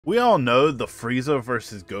We all know the Frieza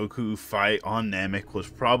versus Goku fight on Namek was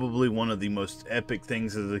probably one of the most epic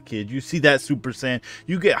things as a kid. You see that Super Saiyan,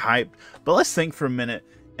 you get hyped. But let's think for a minute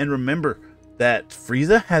and remember that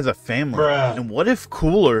Frieza has a family. Bruh. And what if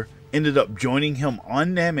Cooler ended up joining him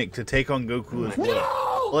on Namek to take on Goku as well?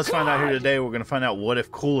 Well, let's find out here today. We're going to find out what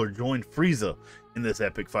if Cooler joined Frieza in this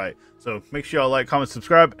epic fight. So make sure y'all like, comment,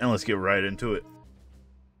 subscribe, and let's get right into it.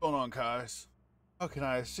 What's going on, guys? How can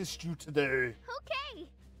I assist you today? Okay,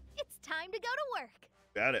 it's time to go to work.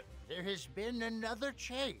 Got it. There has been another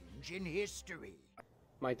change in history.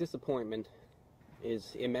 My disappointment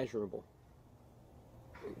is immeasurable,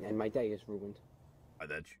 and my day is ruined.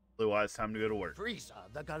 That's really why it's time to go to work. Frieza,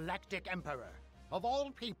 the Galactic Emperor. Of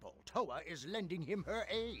all people, Toa is lending him her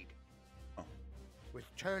aid. Oh. With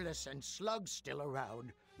Turles and Slug still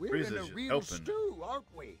around, we're Frieza's in a just real helping. stew, aren't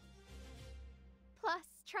we? Plus,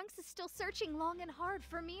 Trunks is still searching long and hard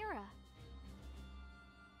for Mira.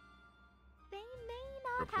 They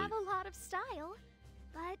may not have a lot of style,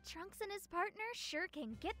 but Trunks and his partner sure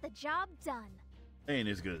can get the job done. Ain't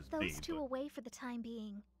as good as me, Those two but away for the time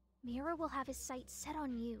being. Mira will have his sights set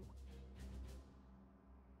on you.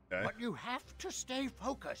 okay. But you have to stay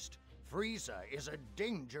focused. Frieza is a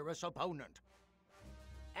dangerous opponent.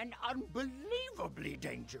 An unbelievably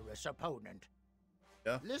dangerous opponent.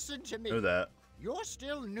 Yeah. Listen to me. Know that. You're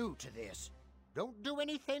still new to this. Don't do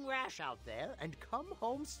anything rash out there and come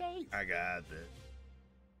home safe. I got it.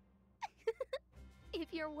 If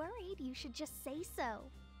you're worried, you should just say so.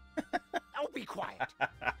 Oh, be quiet.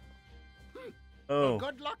 Oh,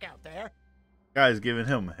 Good luck out there. guy's giving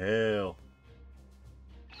him hell.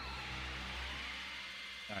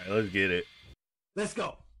 Alright, let's get it. Let's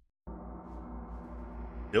go.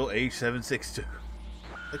 Still age 762.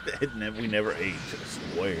 Like that, we never aged, I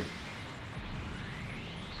swear.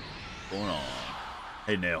 What's going on?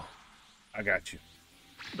 Hey, Nell. I got you.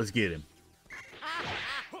 Let's get him.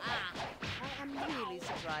 I am really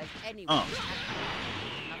surprised anyone. Come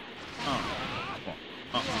on.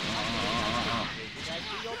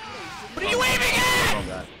 What are you aiming at? Oh,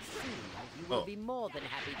 God. You will be more than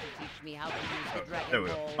happy to teach me how to use the Dragon There we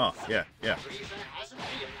go. Ball. Oh, yeah, yeah.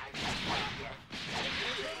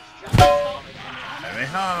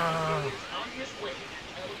 Kamehameha.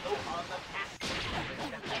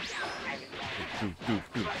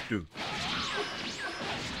 Do.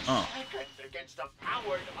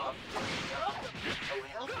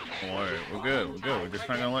 Don't worry, we're good. We're just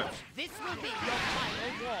not gonna let. This will be your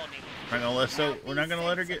final warning. We're not gonna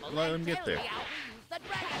let him get there. Tell me how to use the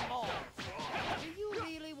Dragon Ball. Do you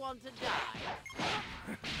really want to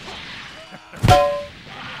die?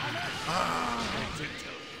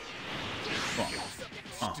 Come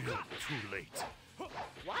on. Still too late.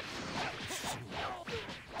 What?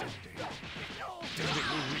 Dende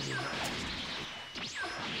will reunite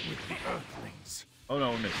with the Earthlings. Oh no,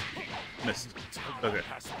 missed. Okay.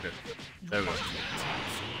 Good. There we go.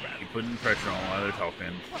 Keep putting pressure on while they're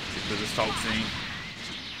talking. Get to this talk scene.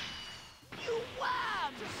 You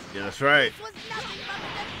won! Yeah, that's right. This was nothing but a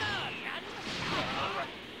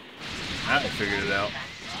diversion. I figured it out.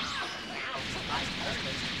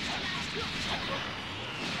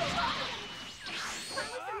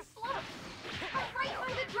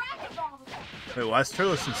 Wait, why is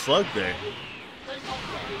Turles and Slug there?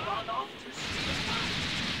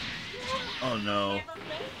 Oh no.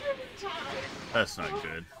 That's not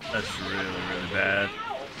good. That's really, really bad.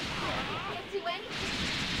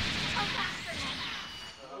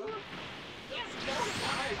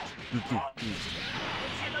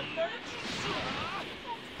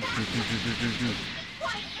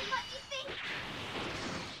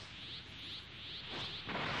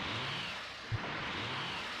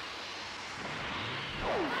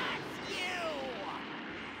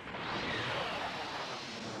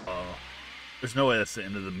 There's no way that's the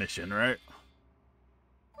end of the mission, right?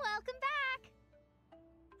 Welcome back.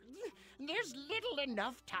 There's little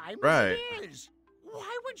enough time Right. as it is.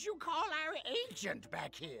 Why would you call our agent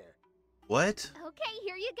back here? What? Okay,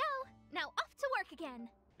 here you go. Now off to work again.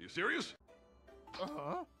 You serious?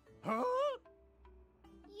 Huh?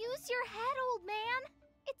 Use your head, old man.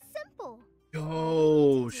 It's simple.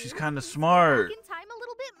 Yo, she's kind of smart. Back in time a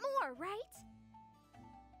little bit more, right?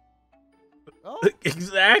 Oh,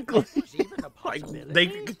 Exactly. there's even a Like, possibility. they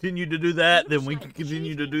could continue to do that, then we could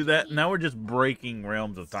continue to do that. Now we're just breaking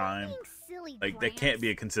realms of Stop time. being silly, Like, that can't be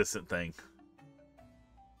a Gramps. consistent thing.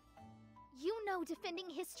 You know defending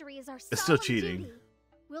history is our It's still solemn cheating. duty.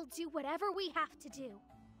 We'll do whatever we have to do.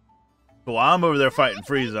 But while I'm over there fighting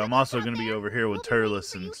Frieza, I'm also going to be over here with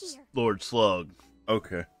Turles and Lord Slug.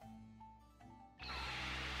 Okay.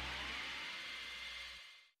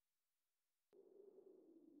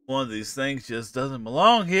 One of these things just doesn't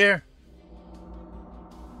belong here.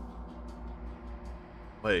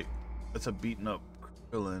 Wait, that's a beaten up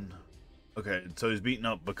Krillin. Okay, so he's beaten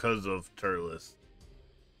up because of Turles.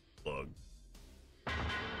 Slug.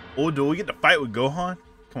 Oh, do we get to fight with Gohan?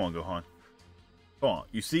 Come on, Gohan. Come on.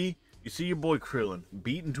 You see your boy Krillin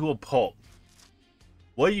beaten to a pulp.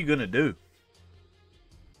 What are you gonna do?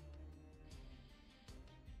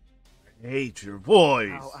 I hate your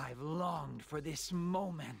voice. How I've longed for this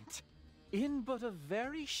moment. In but a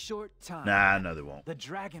very short time. Nah, no, they won't. The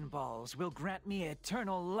Dragon Balls will grant me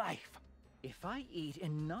eternal life. If I eat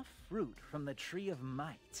enough fruit from the Tree of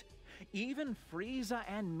Might, even Frieza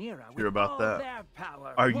and Mira Sure with about all that? their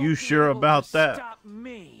power Are won't you be sure able about to that? Stop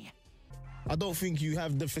me. I don't think you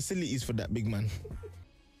have the facilities for that, big man.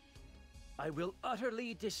 I will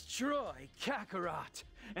utterly destroy Kakarot,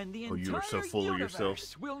 and the Oh, you are so entire full of universe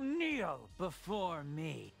yourself. will kneel before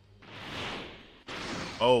me.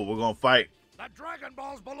 Oh, we're gonna fight. The Dragon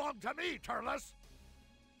Balls belong to me, Turles.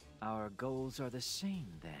 Our goals are the same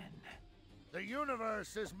then. The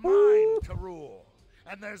universe is mine to rule,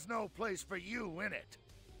 and there's no place for you in it.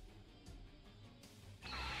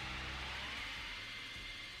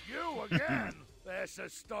 You again? This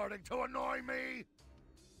is starting to annoy me.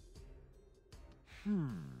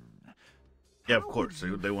 Yeah, of How course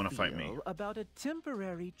would they you want to fight me. feel about a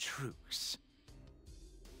temporary truce?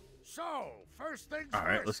 So, first things All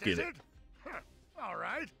right, first, let's get is it. Huh, all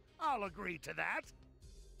right, I'll agree to that.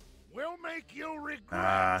 We'll make you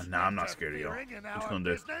regret nah, I'm not scared of y'all. interfering in What you our gonna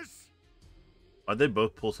do? business. Why'd they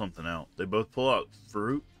both pull something out? They both pull out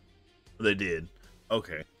fruit? They did.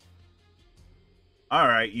 Okay.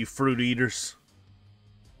 Alright, you fruit eaters.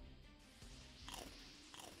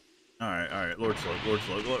 Alright, Lord Slug. Alright,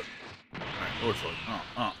 Lord Slug.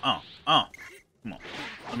 Come on.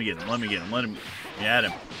 Let me get him. Let me at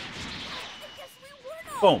him.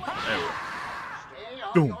 Boom. There we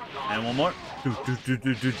go. Boom. And one more. Do.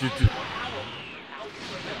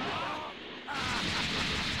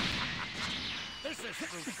 This is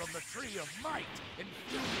fruit from the Tree of Might,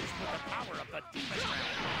 infused with the power of the Demon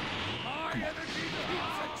Realm. My energy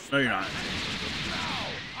keeps No, you're not. Now,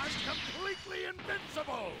 I'm completely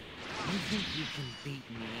invincible. You think you can beat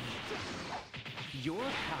me? Your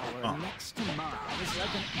power next to mine is like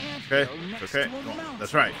an Okay. anthill next Okay. to a mountain.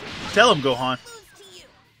 That's right. Tell him, Gohan.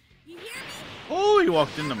 You hear me? Oh, he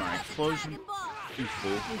walked into my explosion. You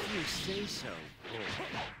fool. If you say so, Bull.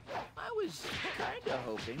 I was kinda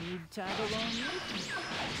hoping you'd tag along with me.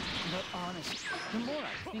 But honestly, the more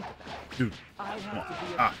I think about it, Dude. I have Come on. to be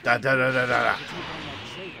Ah, a da. to take on that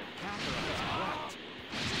traitor Kakarot's right.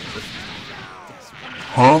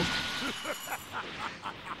 Huh?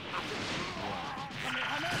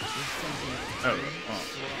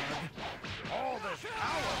 All this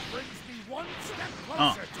power brings me one step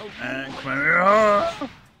closer to And ruling. come here. How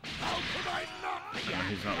could I not be? No,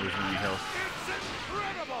 he's not losing any health. It's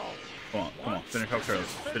incredible. Come on. Finish off Turles.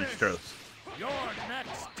 Finish Turles. You're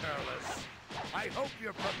next, Turles. I hope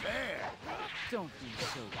you're prepared. Don't be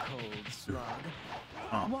so cold,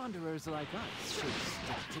 Slug. Wanderers like us should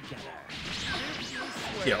stick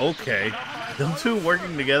together. Yeah, okay. Them two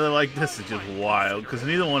working together like this is just wild, because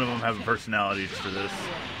neither one of them have personalities for this.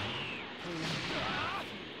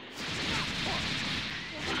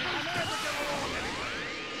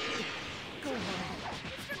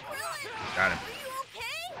 Got him. Are you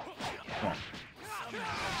okay? Come on.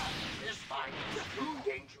 This fight is too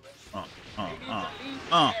dangerous.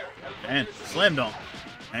 And slam dunk.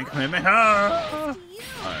 And Kamehameha. To you.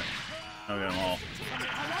 Alright. Now we got them all.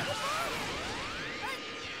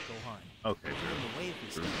 Gohan, Okay, in the way of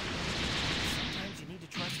these things, sometimes you need to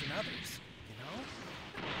trust in others, you know?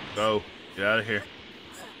 go. Get out of here.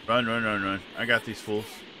 Run. I got these fools.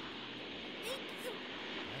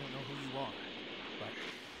 I don't know who you are,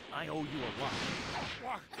 but I owe you a lot.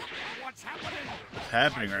 What's happening? What's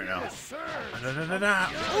happening right now? Surge.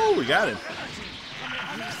 Oh, we got him.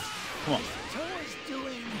 Come on. Toa's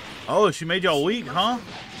doing Oh, she made y'all weak, huh?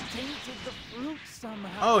 tainted the fruit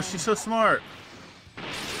somehow. Oh, she's so smart.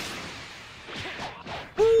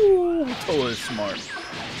 Ooh, Toa is smart.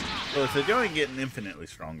 So it's you're only getting infinitely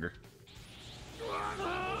stronger.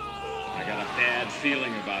 I got a bad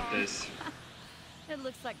feeling about this. It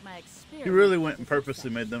looks like my experience. You really went and purposely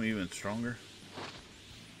made them even stronger.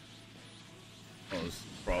 That was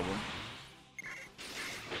the problem.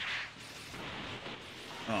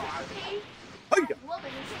 Oh. Oh, yeah.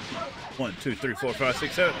 1, 2, 3, 4, 5,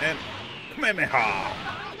 6, 7, and Kamehameha!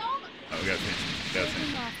 Oh, we gotta finish.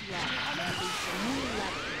 Taking off yet, and release a new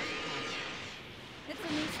level. It's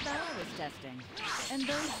a new spell I was testing, and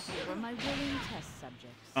those two were my willing test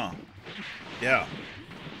subjects. Oh. Yeah.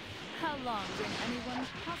 long can anyone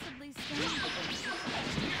possibly stand against it?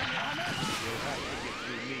 You'll have to get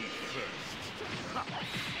through me first.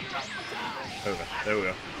 There we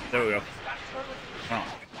go. There we go. Oh.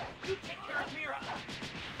 Okay.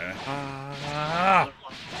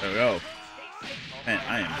 There we go. Man,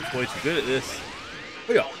 I am just way too good at this. Here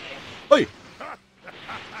we go. Hey!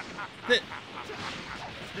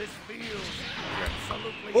 This feels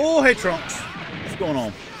absolutely. Oh, hey, Trunks. What's going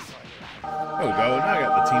on? There we go. Now I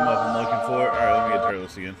got the team up I'm looking for. Alright, let me get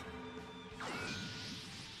Turles again.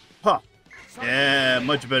 Huh. Yeah,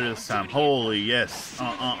 much better this time. Holy yes.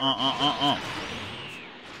 Why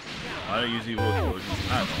do I use evil explosions?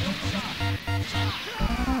 I don't know.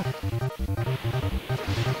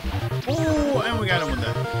 Oh, and we got him with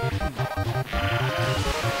that.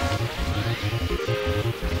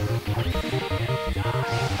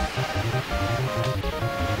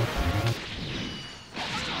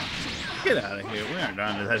 Get out of here. We aren't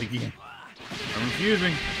dying to that again. I'm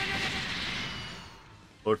refusing.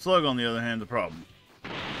 Lord Slug, on the other hand, the problem.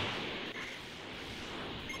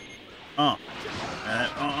 And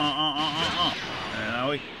now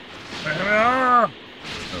we. There we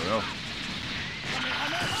go.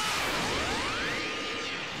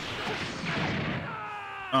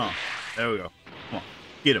 There we go. Come on.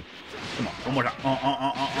 Get him. Come on. One more time.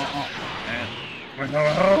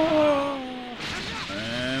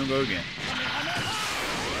 And go again.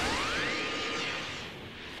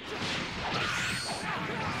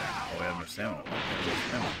 Oh, we have no stamina.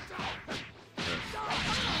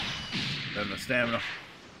 We have no stamina. I'm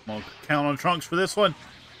gonna count on Trunks for this one.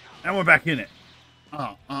 And we're back in it.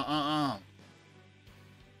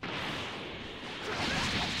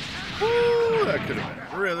 Woo, that could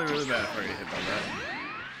have been really, really bad if I get hit by that.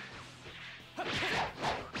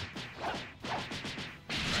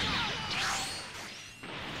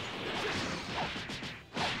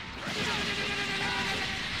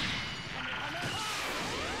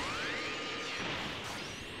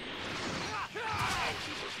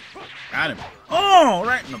 Got him. Oh,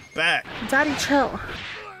 right in the back. Daddy, chill.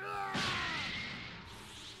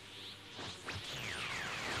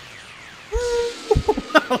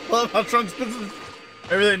 I love how Trunks puts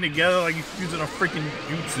everything together like he's using a freaking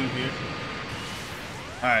jutsu here.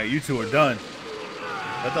 Alright, you two are done. Is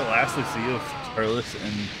that the last we see of Turles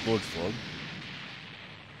and Lord Slug?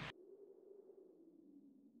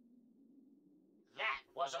 That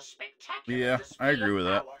was a spectacular Yeah, I display agree of with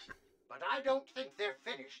that. power, but I don't think they're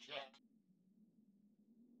finished yet.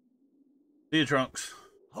 See you, Trunks.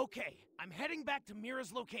 Okay, I'm heading back to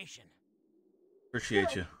Mira's location.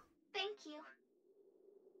 Appreciate you. Thank you.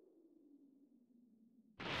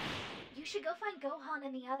 You should go find Gohan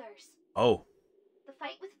and the others. Oh, The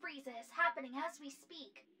fight with Frieza is happening as we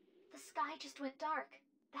speak. The sky just went dark.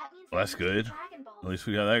 That means well, that's good. Dragon Ball. At least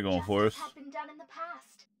we got that going for us. Had been done in the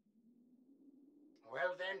past.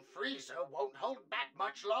 Well then, Frieza won't hold back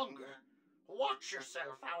much longer. Watch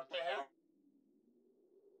yourself out there.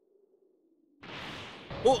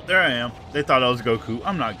 Oh, there I am. They thought I was Goku.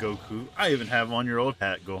 I'm not Goku. I even have on your old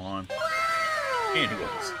hat, Gohan.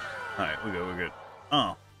 Anyways. Alright, we're good, we're good.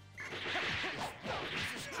 Oh.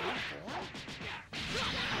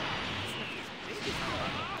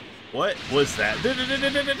 What was that?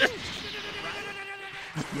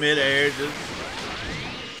 Mid-air just...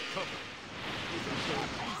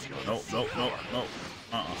 Nope, nope, nope, nope.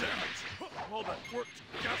 All that work to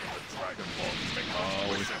gather the Dragon Ball to make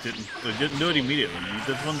Oh, we didn't do it immediately.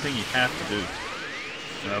 That's one thing you have to do.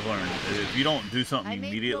 And I've learned if you don't do something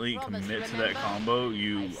immediately, commit to that combo,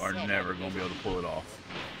 you are never going to be able to pull it off.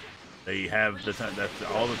 They have the time. That's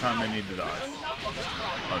all the time they need to dodge.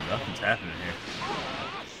 Oh, nothing's happening here.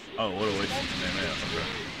 Oh, what a waste of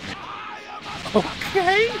time.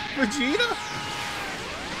 Okay, Vegeta.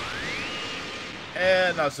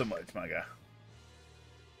 And not so much, my guy.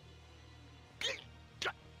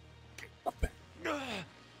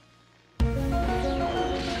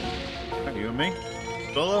 You and me?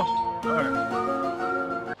 Solo?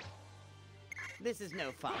 Alright. This is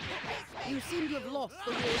no fun. You seem to have lost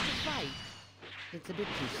the will to fight. It's a bit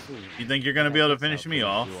too soon. You think you're gonna be able to finish me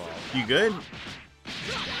off? You good?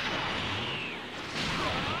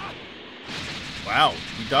 Wow,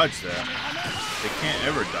 he dodged that. They can't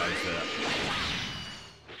ever dodge that.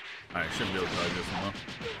 Alright, shouldn't be able to dodge this one though.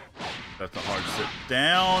 That's a hard sit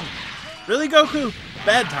down. Really, Goku?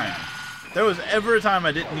 Bad timing. If there was ever a time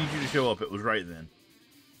I didn't need you to show up, it was right then.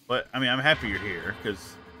 But, I mean, I'm happy you're here,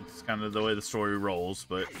 because it's kind of the way the story rolls,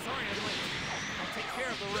 but... Sorry, I'll take care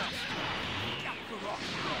of the rest.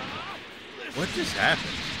 What just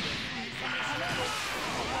happened?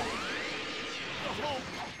 The home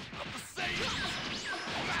of the Saiyans.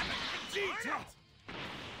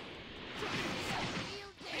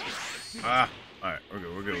 Ah, alright, we're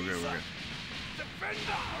good, we're good, we're good, we're good. Defend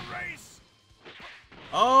the race.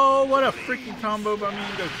 Oh, what a freaking combo by me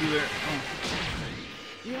and Goku there. Oh.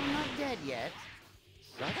 You're not dead yet.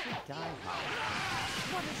 Such a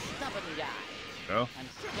diehard. What a stubborn guy. Go. And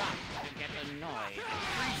stop to get annoyed.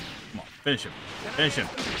 Come on, finish him. Finish him.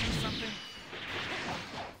 Something?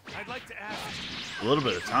 I'd like to ask. A little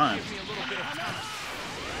bit of time. Give me a little bit of time.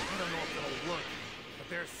 I don't know if it'll work, but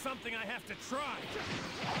there's something I have to try.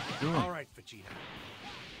 All right, Vegeta.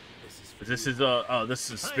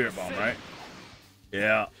 This is Spirit Bomb, right?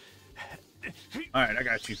 Yeah. All right, I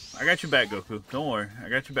got you. I got your back, Goku. Don't worry, I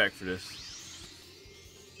got your back for this.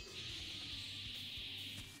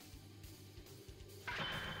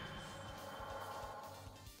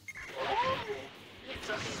 It's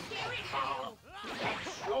a spirit bomb. Make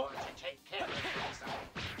sure to take care of Frieza.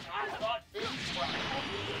 I thought things were.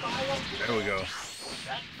 There we go.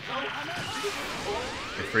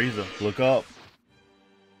 Hey, Frieza, look up.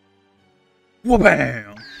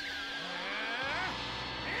 Wha-bam!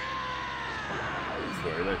 I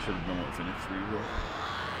swear that should have been what finished Frieza.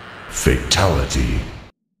 Fatality.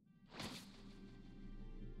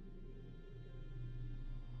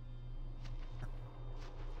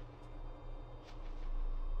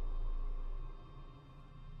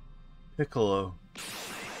 Piccolo.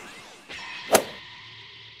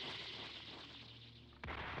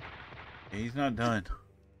 He's not done.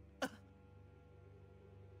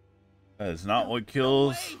 That is not what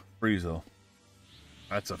kills Frieza.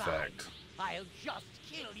 That's a fact. I'll just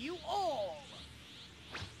kill you all.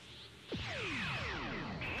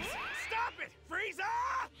 Stop it, Frieza!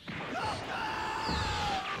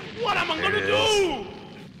 What am I gonna do?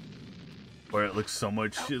 Where it looks so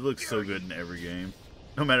much, it looks so good in every game,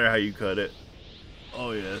 no matter how you cut it.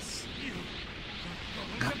 Oh yes.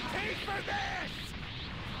 Pay for this!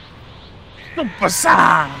 Super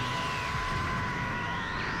Saiyan!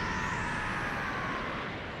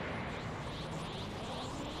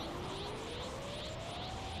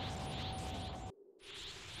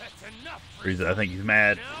 That's enough. Frieza, I think he's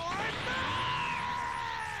mad.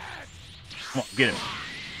 Come on, get him.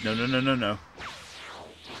 No, no, no, no, no.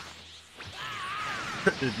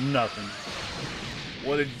 It's nothing.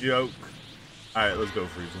 What a joke. Alright, let's go,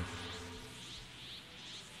 Frieza.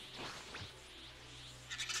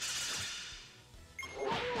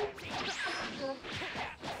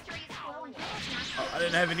 Oh, I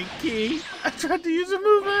didn't have any key. I tried to use a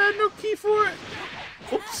move, I had no key for it.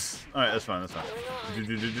 Oops. Alright, that's fine, that's fine. And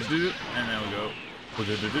there we go. Wait,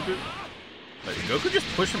 did Goku just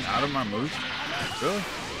push him out of my moves? Really?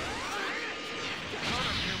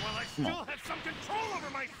 Come on. I still have some control over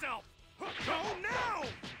myself. Go now!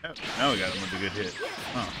 Yep, now we got him with a good hit.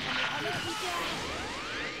 Huh.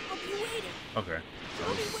 Okay.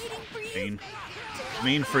 Mean.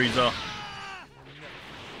 Mean Frieza.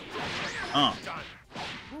 Da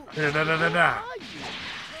da da da da.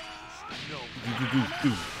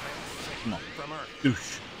 Do. Come on.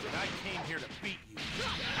 Douche. I came here to beat you.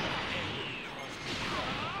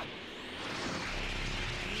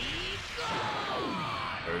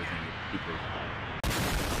 Everything is super.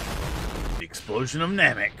 The explosion of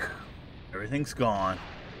Namek. Everything's gone.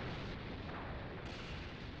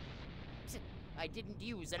 I didn't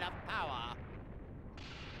use enough power.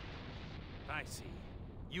 I see.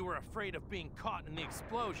 You were afraid of being caught in the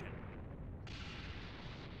explosion.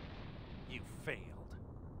 You failed.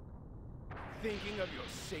 Thinking of your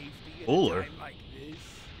safety in a time like this?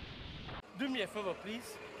 Do me a favor,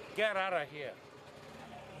 please. Get out of here.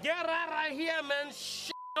 Get out of here, man.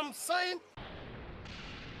 Shit, I'm saying.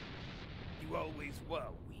 You always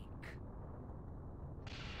were weak.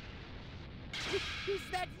 Is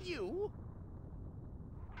that you?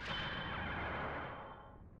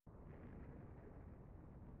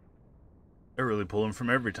 They're really pulling from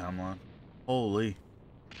every timeline. Holy.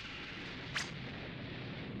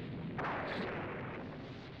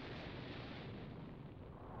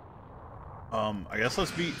 I guess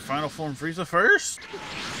let's beat Final Form Frieza first?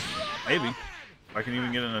 Maybe. If I can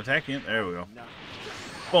even get an attack in. There we go.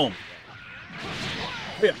 Boom.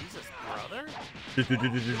 Yeah.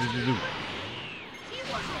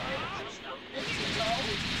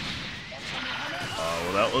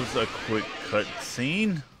 Well, that was a quick cut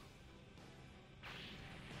scene.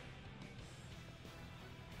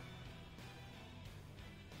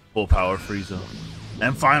 Full power Frieza.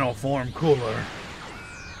 And Final Form Cooler.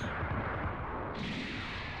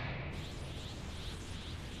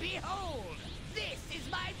 Behold, this is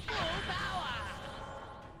my full power.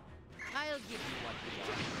 I'll give you what you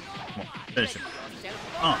want. Come on, finish him.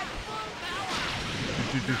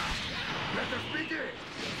 Let's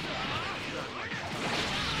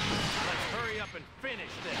hurry up and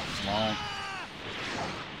finish this. Come on.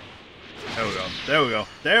 There we go. There we go.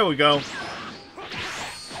 There we go.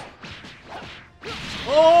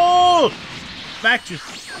 Oh! Smacked you.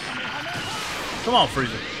 Come on,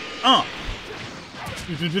 Frieza. Come on.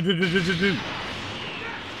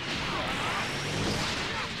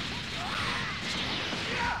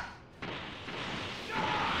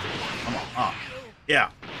 Yeah.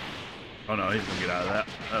 Oh no, he's gonna get out of that.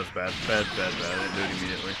 That was bad. Bad. I didn't do it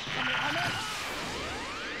immediately.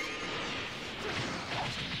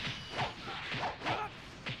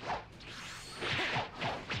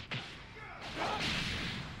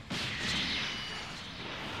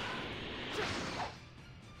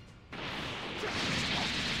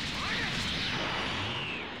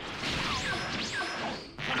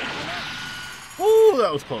 Ooh,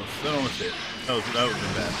 that was close. That almost hit. That would have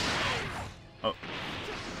been bad. Oh.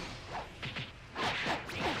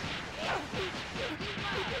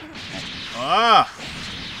 Ah!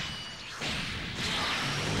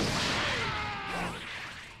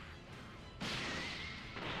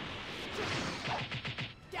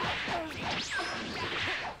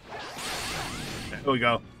 There we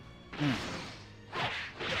go.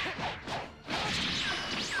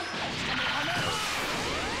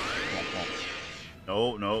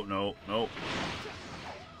 No.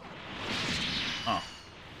 Oh.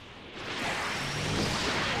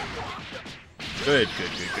 Good.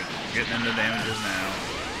 Getting into damages now.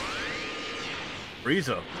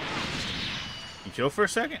 Frieza. You chill for a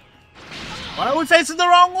second. Why are we facing the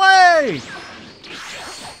wrong way?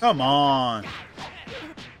 Come on.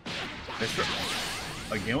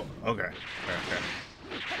 Again? Okay.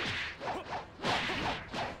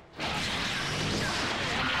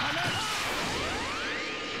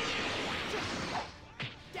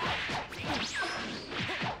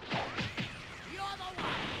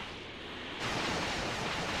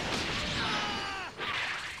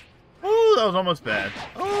 Oh, that was almost bad.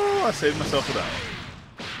 Oh, I saved myself with that.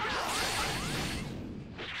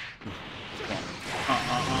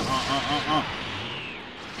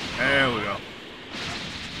 There we go.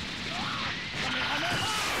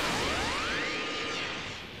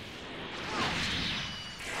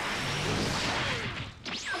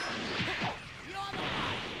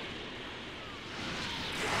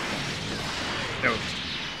 There we go.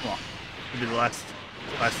 Come on. We'll do the last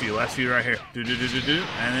few right here. Do, and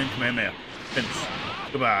then Kamehameha. Finish.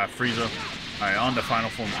 Goodbye, Frieza. Alright, on to final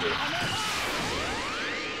form 2.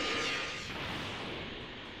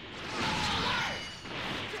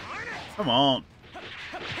 Come on.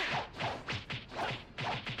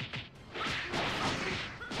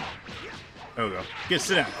 There we go.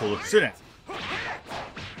 Sit down, Cooler. Sit down.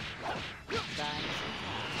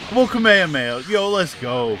 Come on, Kamehameha. Yo, let's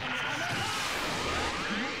go.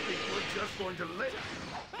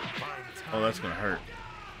 Oh, that's gonna hurt.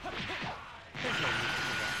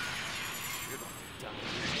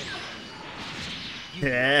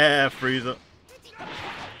 Yeah, Frieza.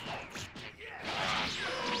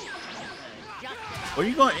 Where are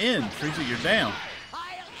you going in? Frieza, you're down.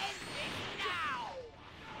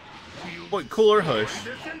 Wait, Cooler, hush.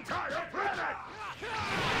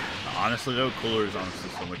 Honestly, though, Cooler is honestly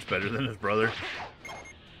so much better than his brother.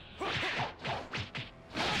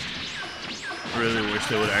 Really wish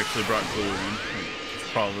they would have actually brought Cooler in. It's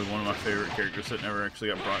probably one of my favorite characters that never actually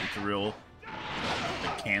got brought into real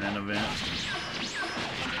canon event.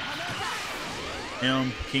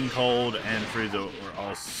 Him, King Cold, and Frieza were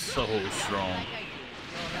all so strong.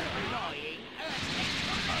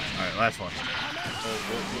 Alright, last one.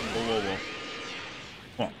 Whoa.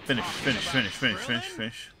 Come on, finish.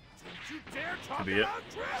 Could be it.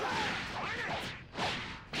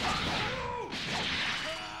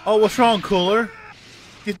 Oh, what's wrong, Cooler?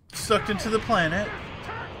 Get sucked into the planet.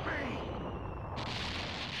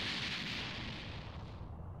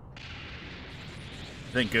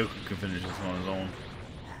 I think Goku can finish this on his own.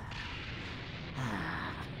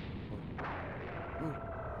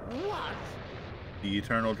 What? The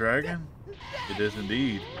Eternal Dragon? It is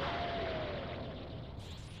indeed.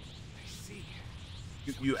 I see.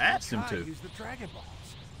 You asked him to. Use the Dragon Balls.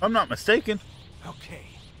 If I'm not mistaken. Okay.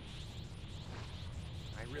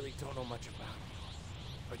 I really don't know much about it,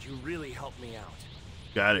 but you really helped me out.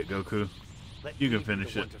 Got it, Goku. You can Let me be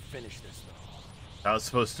finish the it. one to finish this, though. How it's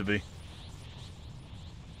supposed to be.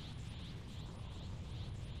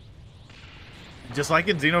 Just like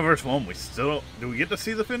in Xenoverse 1, we still... Do we get to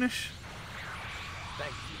see the finish?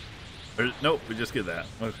 Thank you. Or, nope, we just get that.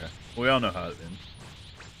 Okay. We all know how it ends.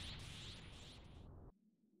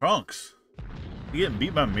 Trunks. You getting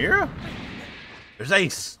beat by Mira? There's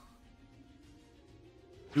Ace.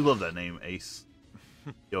 You love that name, Ace.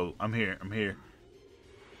 Yo, I'm here. I'm here.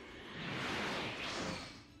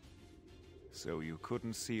 So you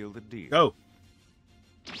couldn't seal the deal. Go.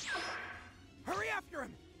 Hurry after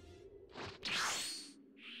him.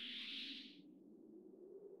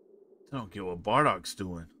 I don't get what Bardock's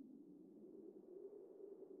doing.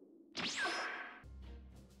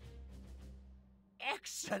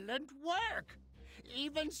 Excellent work.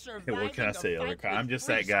 Even surviving Hey, what can I say, a Elder fight Kai? I'm with just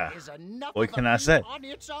that Frieza guy. is enough What of can a I feat say? on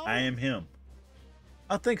its own. I am him.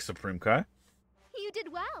 I think Supreme Kai. You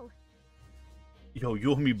did well. Yo,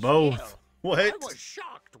 you and me both. Still, What? I was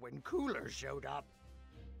shocked when Cooler showed up.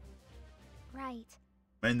 Right.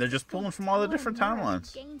 Man, they're just pulling from all the Tell different Mira to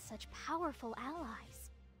timelines. gain such powerful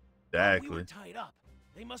allies. While Exactly. we were tied up,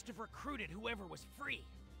 they must have recruited whoever was free.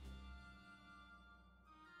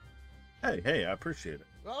 Hey, I appreciate it.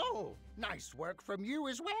 Oh, nice work from you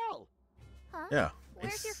as well. Huh? Yeah.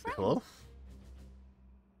 Where's your friend? Hello?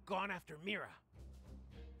 Gone after Mira.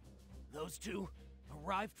 Those two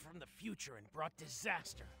arrived from the future and brought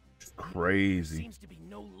disaster. Crazy. Seems to be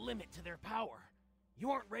no limit to their power.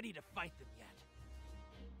 You aren't ready to fight them yet.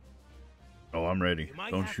 Oh, I'm ready. You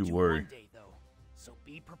might Don't have you to worry. one day, though, so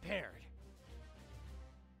be prepared.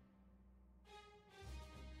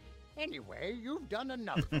 Anyway, you've done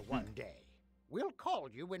enough for one day. We'll call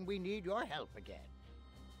you when we need your help again.